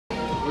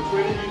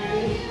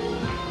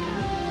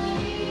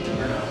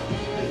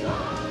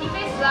He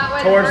faces that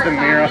way Towards the first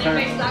mirror, I time, think.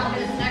 he faces that way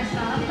this next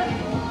time.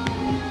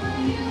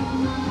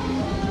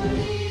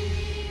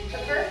 The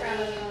first round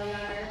doesn't really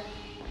matter.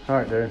 All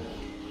right, dude.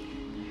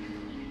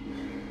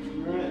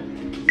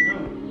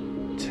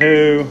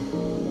 2,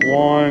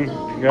 1,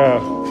 go.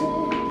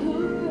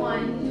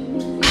 1,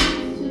 2,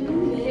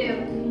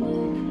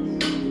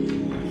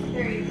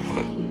 3,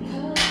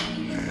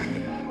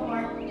 4,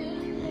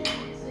 5,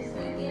 6,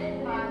 7,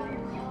 8, 9,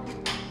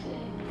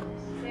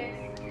 10.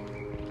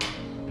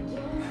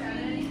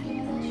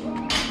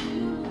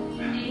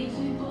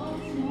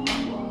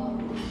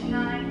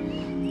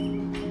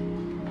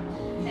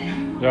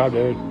 Good job,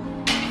 dude. 1, 2,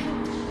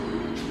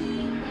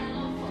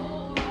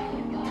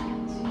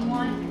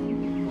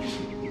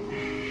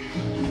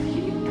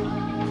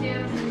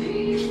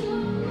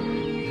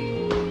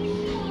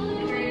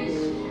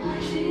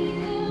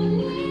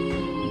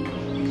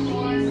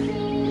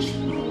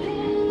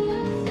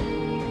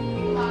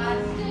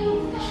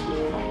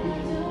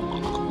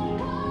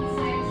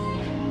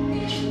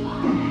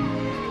 3,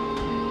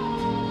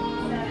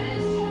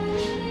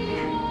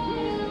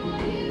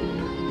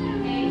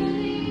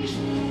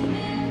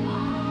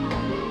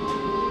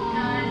 4, 5, 6, 7, 8,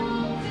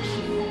 9,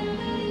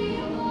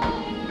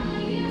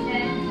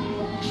 10,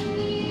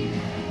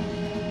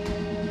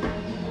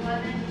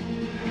 11,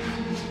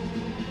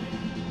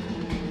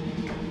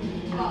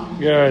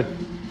 Good.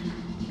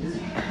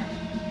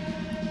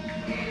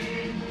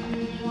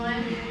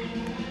 1,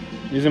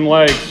 Use them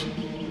legs. 2,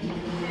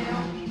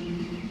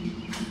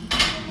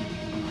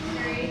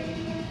 3,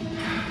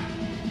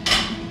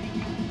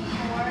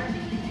 4,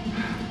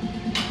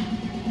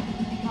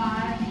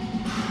 5,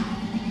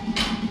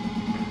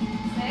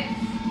 6,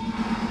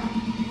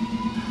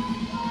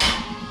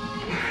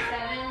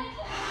 7,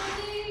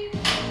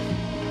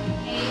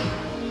 8,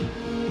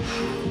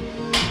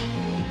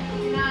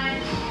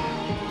 9,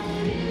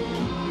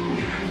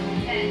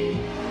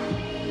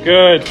 10.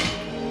 Good.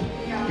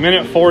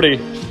 Minute 40.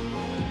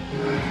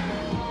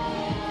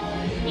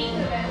 Keep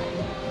moving.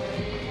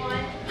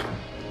 1,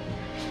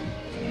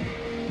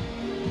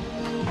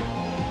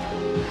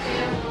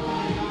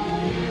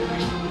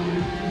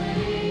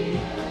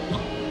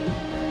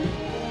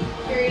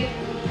 2, 3,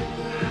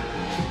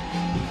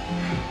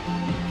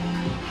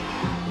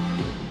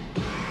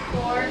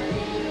 4,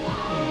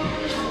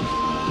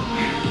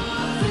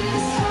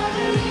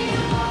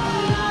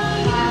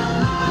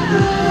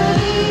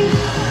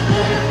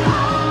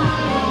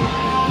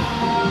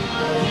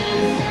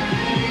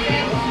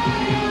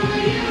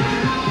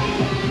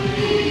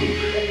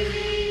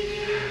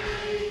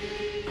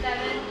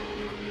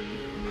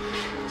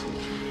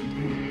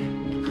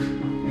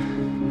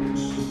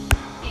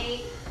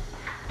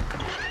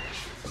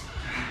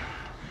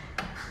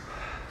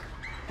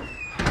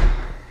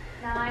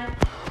 9.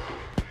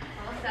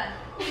 Almost done.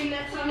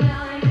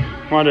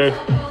 Come on, dude.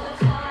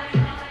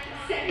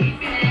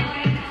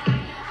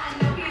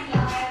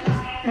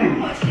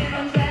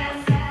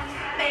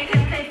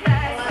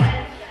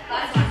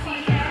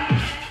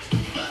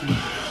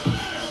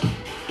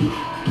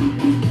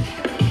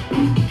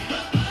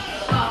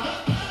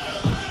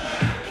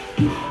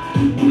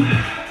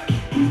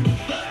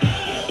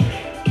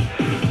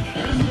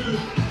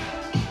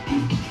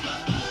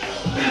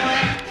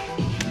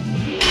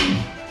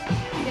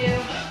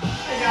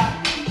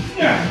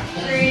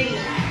 3,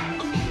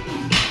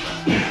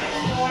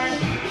 4,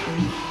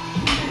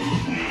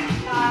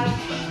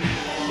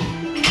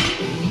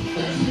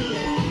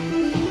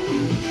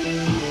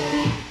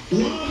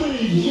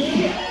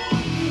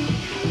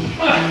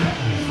 5,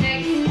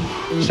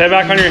 6, Stay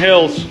back on your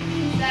heels. 7,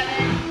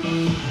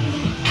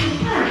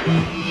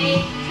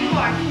 8, 2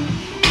 more,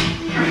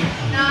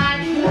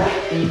 9,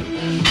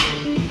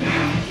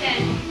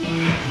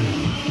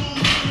 10.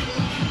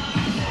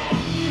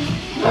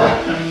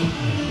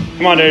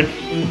 Come on, dude.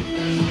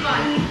 Come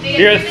on.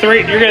 You're at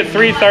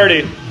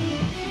 330. 2,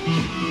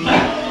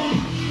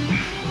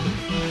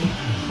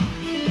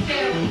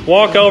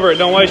 Walk over it.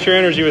 Don't waste your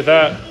energy with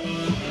that.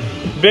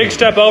 Big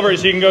step over it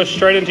so you can go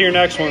straight into your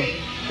next one.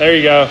 There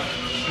you go.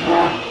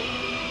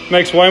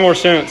 Makes way more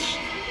sense.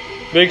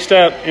 Big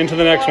step into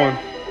the next one.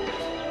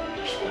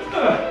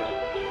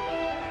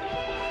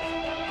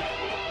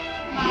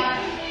 5,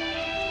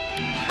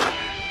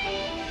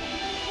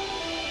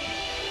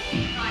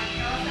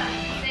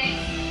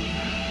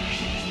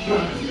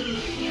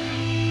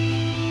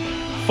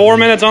 4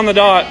 minutes on the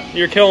dot.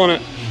 You're killing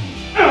it.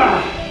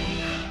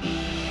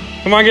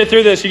 Come on, get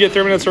through this. You get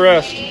 3 minutes of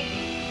rest.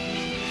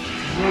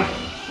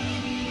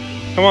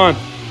 Come on.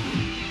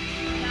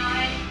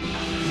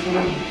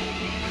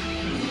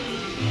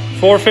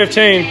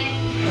 4:15. 11.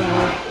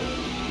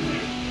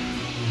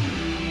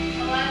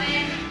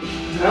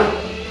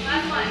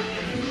 Last one.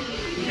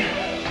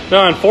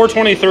 Done.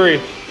 4:23.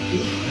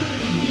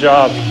 Good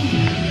job.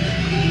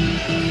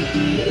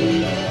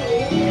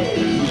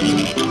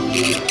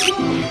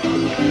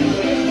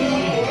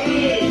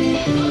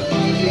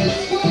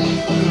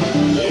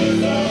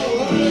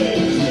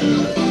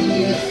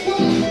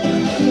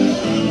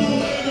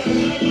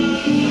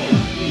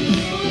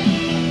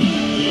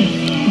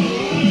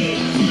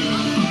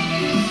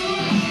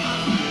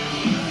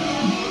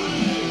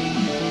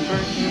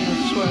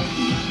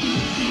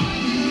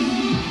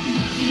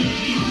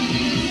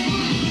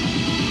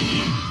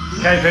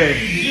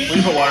 KP, will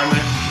you put water in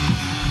there?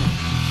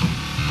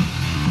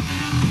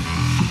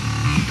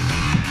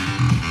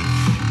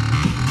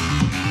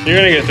 You're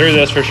gonna get through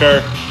this for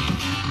sure.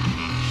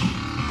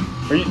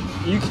 Are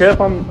you kip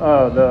on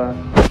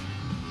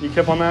you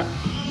kip on that?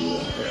 Yeah.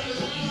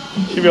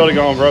 Should be able to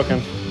go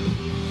unbroken.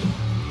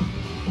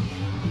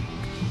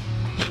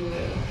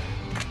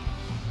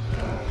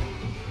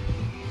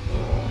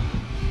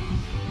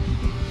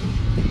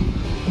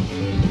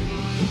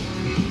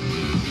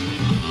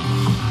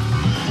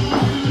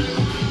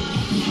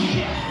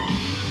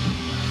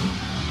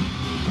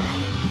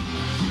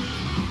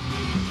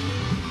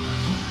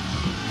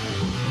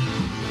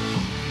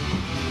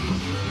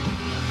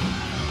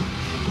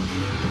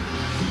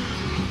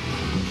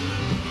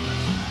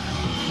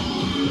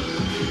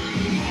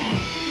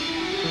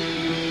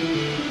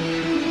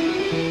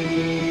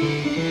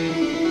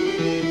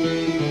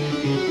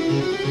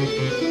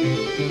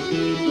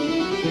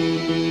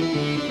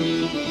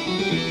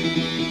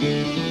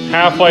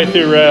 Halfway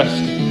through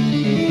rest.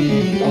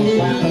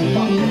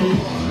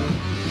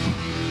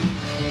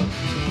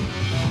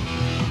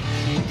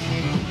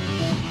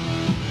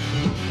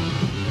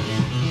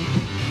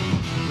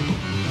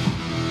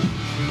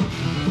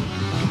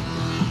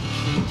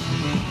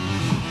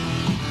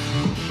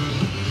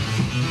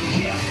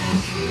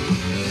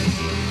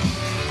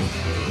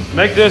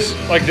 Make this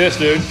like this,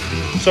 dude.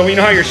 So you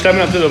know how you're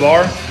stepping up to the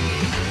bar?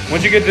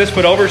 Once you get this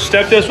foot over,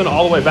 step this one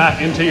all the way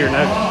back into your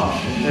neck.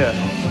 Yeah.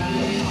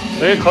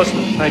 They get close to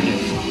it. Thank you.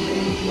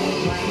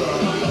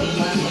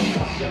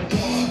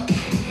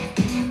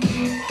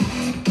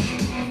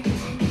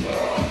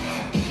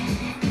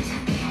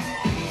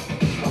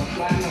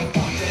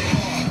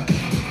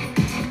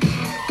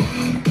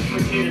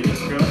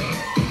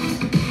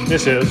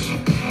 This is.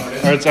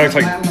 Or it's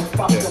like yeah.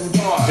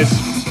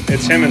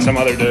 It's him and some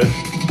other dude.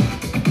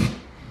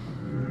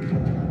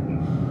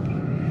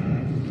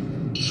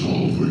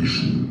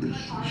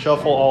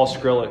 Shuffle all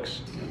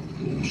Skrillex.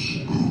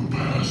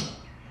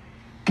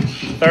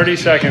 30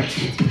 seconds.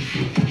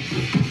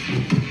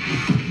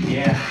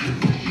 Yeah.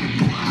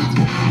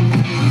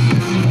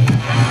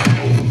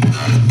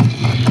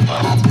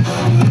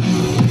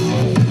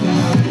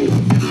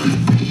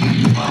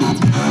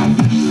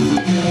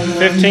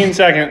 $15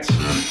 seconds.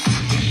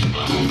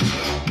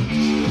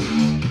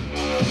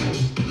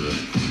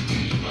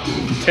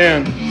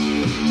 10.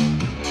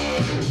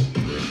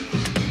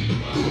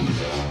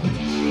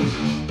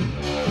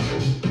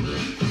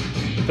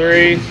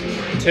 3,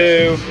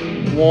 2,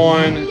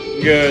 1.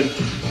 Good.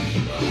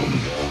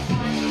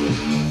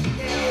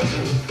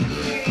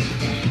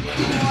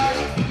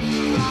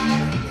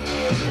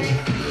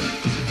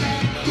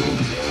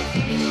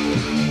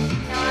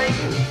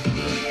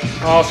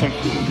 Awesome.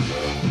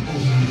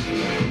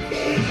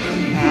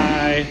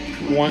 I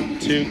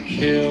want to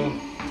kill. 1,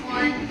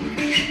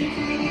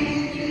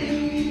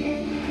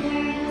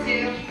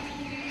 2,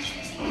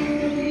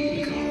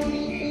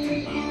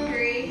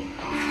 3,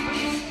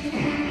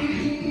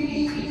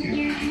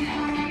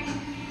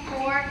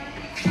 4, 5.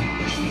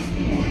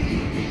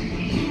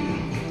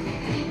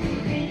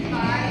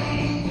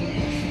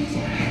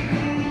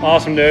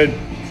 Awesome, dude. 6,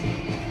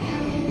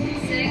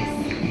 7,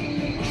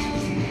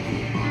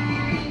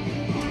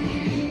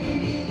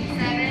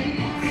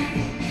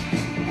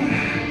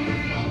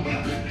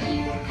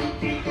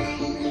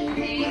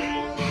 8.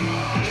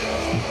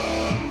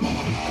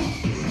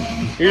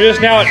 You're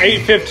just now at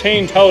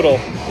 8:15 total.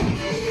 10,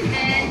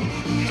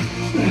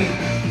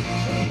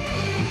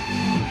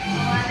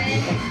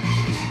 11,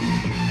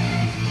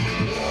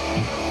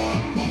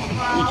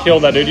 12. You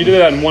killed that, dude. You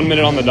did that in 1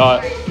 minute on the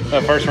dot,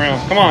 that first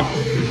round. Come on.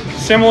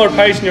 Similar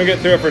pace and you'll get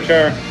through it for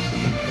sure. 1, 2,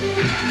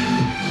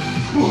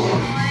 4,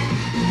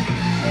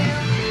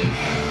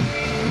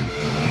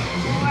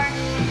 5,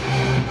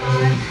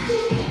 6,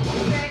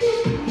 7, 8,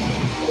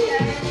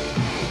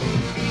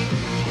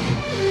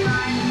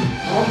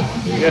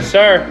 9. Yes,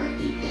 sir.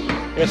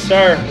 Yes,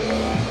 sir.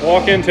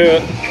 Walk into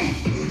it.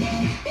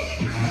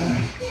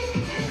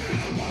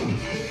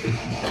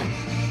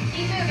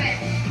 Keep moving.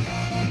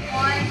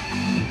 1.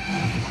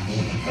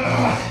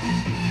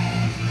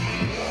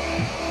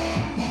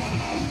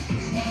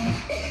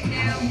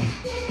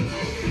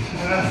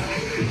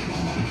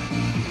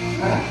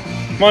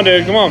 Come on,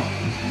 dude. Come on. 3,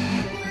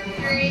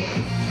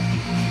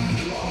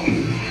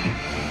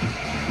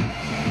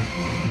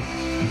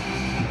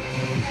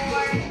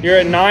 4. You're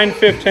at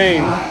 9:15.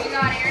 You got it. You're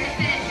gonna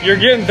finish. You're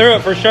getting through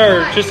it for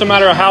sure. It's just a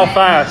matter of how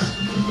fast.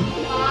 5,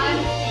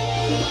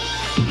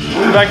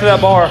 Get back to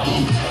that bar. 6, 7,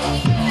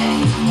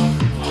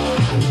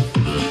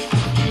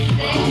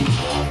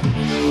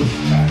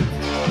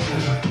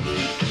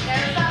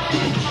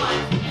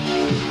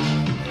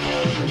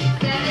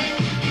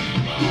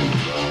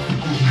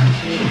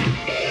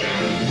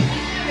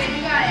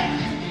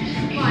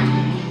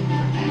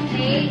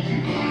 8.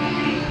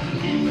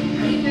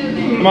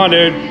 Come on,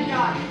 dude.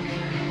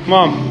 Come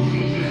on.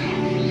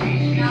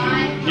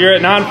 9. You're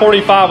at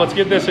 9:45. Let's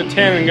get this at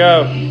 10 and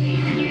go.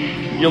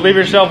 You'll leave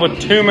yourself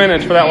with 2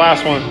 minutes for that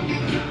last one.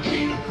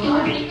 You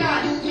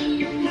got it.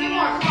 2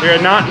 more. You're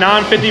at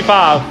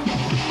 9:55.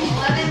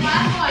 11,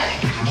 last one.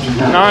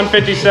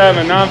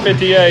 9:57,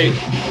 9:58.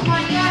 Come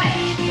on, you got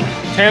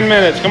it. 10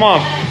 minutes, come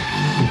on.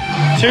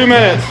 2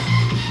 minutes.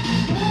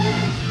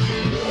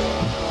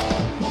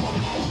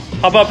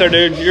 Hop up there,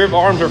 dude. Your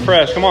arms are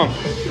fresh. Come on.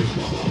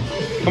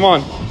 Come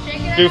on.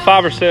 Shake it Do out.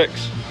 5 or 6. 3, 2,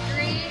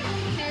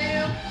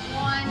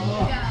 1, go.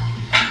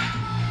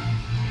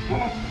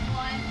 1,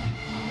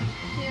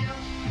 2,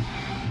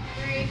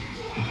 3,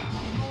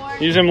 4,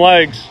 Use them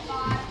legs. 5, go.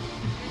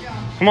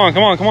 Come on,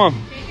 come on, come on.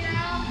 Shake it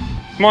out.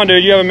 Come on,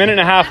 dude. You have a minute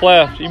and a half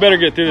left. You better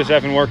get through this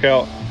effing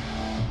workout. 6,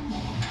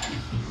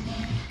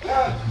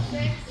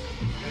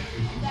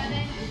 7,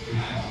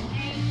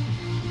 8,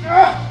 9,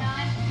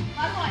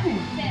 last one.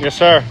 10. Yes,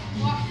 sir.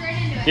 Walk straight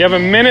into it. You have a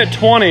minute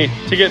 20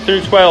 to get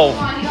through 12.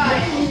 Come on, you got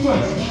it.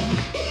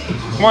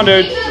 Come on,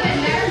 dude. Keep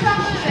moving, never stop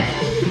moving.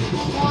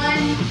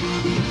 1.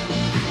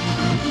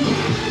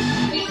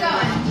 Keep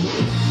going.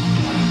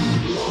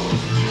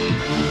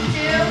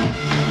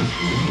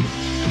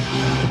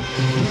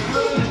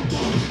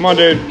 2. Come on,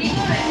 dude. Keep moving,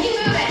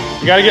 keep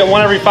moving. You got to get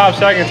 1 every 5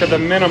 seconds at the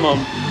minimum.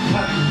 Keep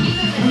moving,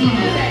 keep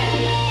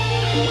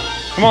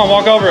moving. Come on,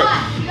 walk over Come it.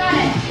 on, you got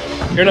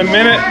it. You're at a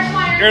minute.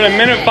 You're at a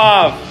minute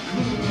 5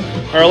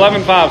 or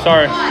 11:5.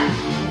 Sorry. Come on.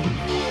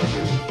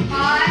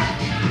 5.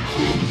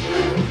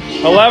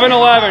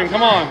 11:11.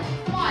 Come on.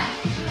 Come on.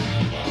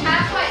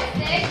 Halfway.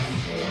 6.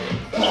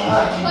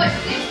 Push.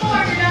 6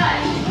 more, you're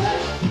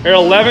done. You're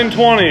at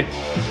 11:20.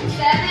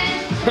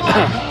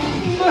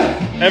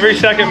 7. Every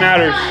second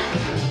matters. 8.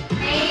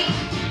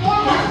 4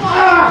 more. Come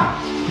on.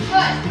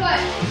 Push,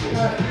 push.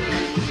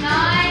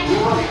 9.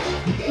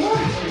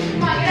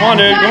 Come on,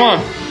 dude. Come on.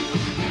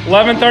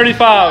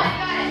 11:35.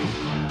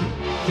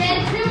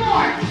 10. 2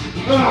 more.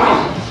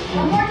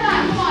 One more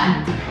time. Come on.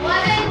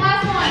 11.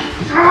 Last one.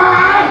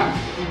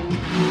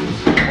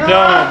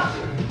 Done.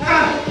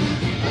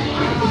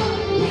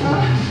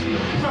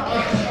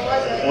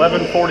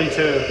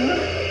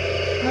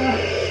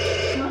 11:42.